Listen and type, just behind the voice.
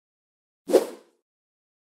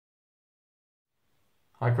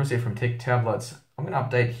Hi, Chris here from Tech Tablets. I'm going to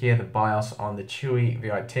update here the BIOS on the Chuwi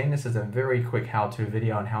Vi10. This is a very quick how-to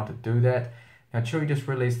video on how to do that. Now, Chuwi just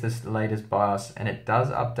released this latest BIOS and it does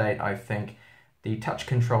update, I think, the touch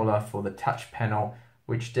controller for the touch panel,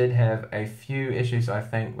 which did have a few issues, I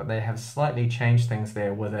think, but they have slightly changed things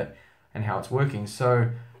there with it and how it's working.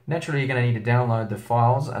 So naturally, you're going to need to download the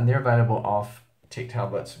files and they're available off Tech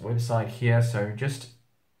Tablets website here. So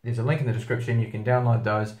there's a link in the description. You can download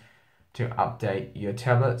those to update your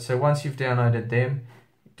tablet. So once you've downloaded them,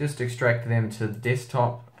 just extract them to the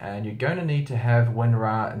desktop, and you're going to need to have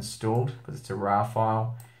WinRAR installed because it's a RAR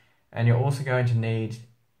file, and you're also going to need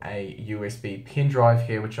a USB pen drive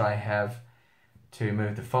here, which I have, to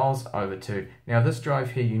move the files over to. Now this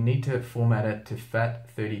drive here, you need to format it to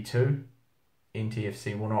FAT32.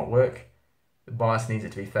 NTFC will not work. The BIOS needs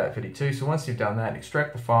it to be FAT32. So once you've done that,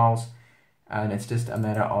 extract the files, and it's just a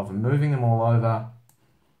matter of moving them all over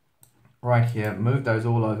right here. Move those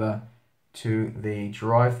all over to the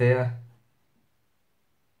drive there,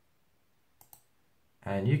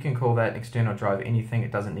 and you can call that external drive anything.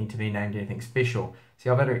 It doesn't need to be named anything special. See,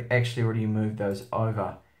 I've actually already moved those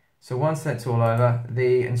over. So once that's all over,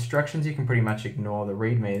 the instructions you can pretty much ignore the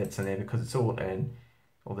readme that's in there because it's all in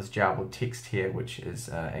all this garbled text here, which is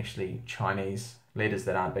actually Chinese letters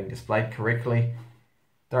that aren't being displayed correctly.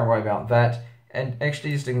 Don't worry about that. And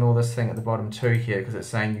actually just ignore this thing at the bottom too here, because it's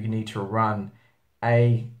saying you need to run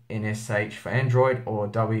ANSH for Android or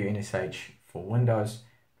WNSH for Windows,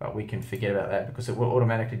 but we can forget about that because it will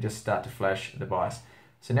automatically just start to flash the BIOS.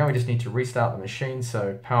 So now we just need to restart the machine,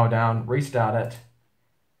 so power down, restart it,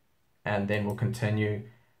 and then we'll continue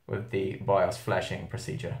with the BIOS flashing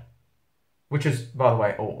procedure, which is, by the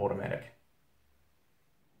way, all automatic.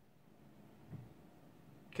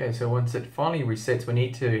 Okay, so once it finally resets, we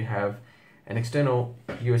need to have an external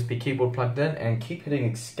USB keyboard plugged in and keep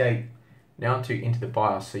hitting escape now to enter the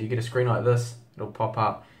BIOS. So you get a screen like this, it'll pop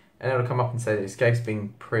up and it'll come up and say that escape's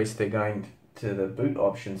being pressed. They're going to the boot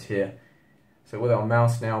options here. So with our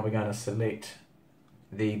mouse now, we're going to select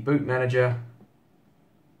the boot manager,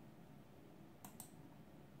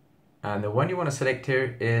 and the one you want to select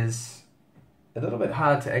here is a little bit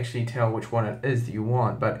hard to actually tell which one it is that you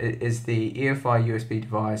want, but it is the EFI USB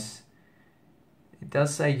device. It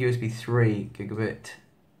does say USB 3 gigabit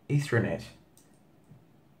Ethernet,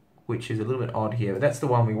 which is a little bit odd here, but that's the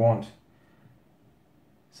one we want.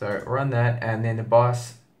 So run that, and then the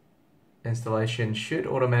BIOS installation should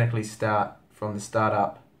automatically start from the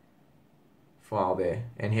startup file there.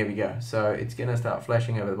 And here we go. So it's going to start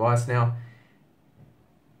flashing over the BIOS now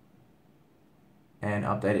and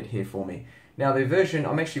update it here for me. Now the version,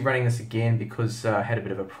 I'm actually running this again because I had a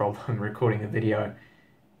bit of a problem recording the video.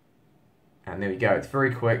 And there we go, it's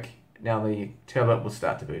very quick. Now the tablet will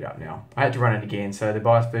start to boot up now. I had to run it again, so the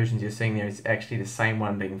BIOS versions you're seeing there is actually the same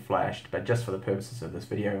one being flashed, but just for the purposes of this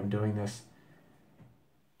video I'm doing this.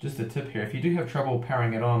 Just a tip here, if you do have trouble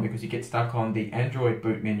powering it on because you get stuck on the Android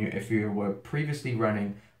boot menu if you were previously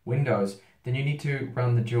running Windows, then you need to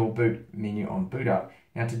run the dual boot menu on boot up.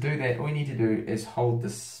 Now to do that, all you need to do is hold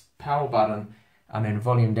this power button and then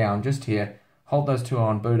volume down just here. Hold those two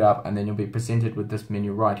on boot up, and then you'll be presented with this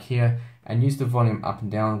menu right here, and use the volume up and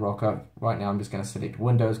down rocker. Right now I'm just going to select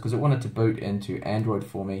Windows because it wanted to boot into Android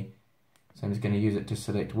for me. So I'm just going to use it to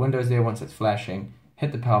select Windows there once it's flashing.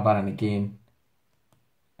 Hit the power button again,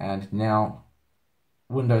 and now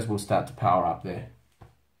Windows will start to power up there.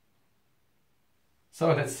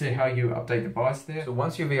 So that's how you update the BIOS there. So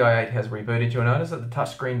once your Vi8 has rebooted, you'll notice that the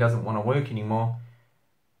touchscreen doesn't want to work anymore.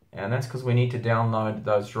 And that's because we need to download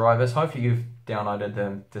those drivers. Hopefully you've downloaded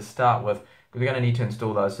them to start with, because we're going to need to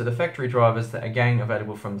install those. So the factory drivers that are again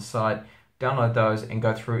available from the site, download those and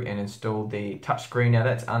go through and install the touchscreen. Now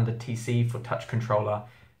that's under TC for touch controller.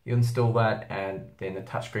 You install that and then the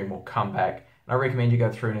touchscreen will come back. And I recommend you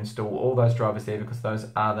go through and install all those drivers there because those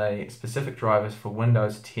are the specific drivers for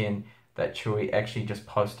Windows 10 that Chuwi actually just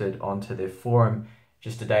posted onto their forum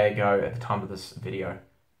just a day ago at the time of this video.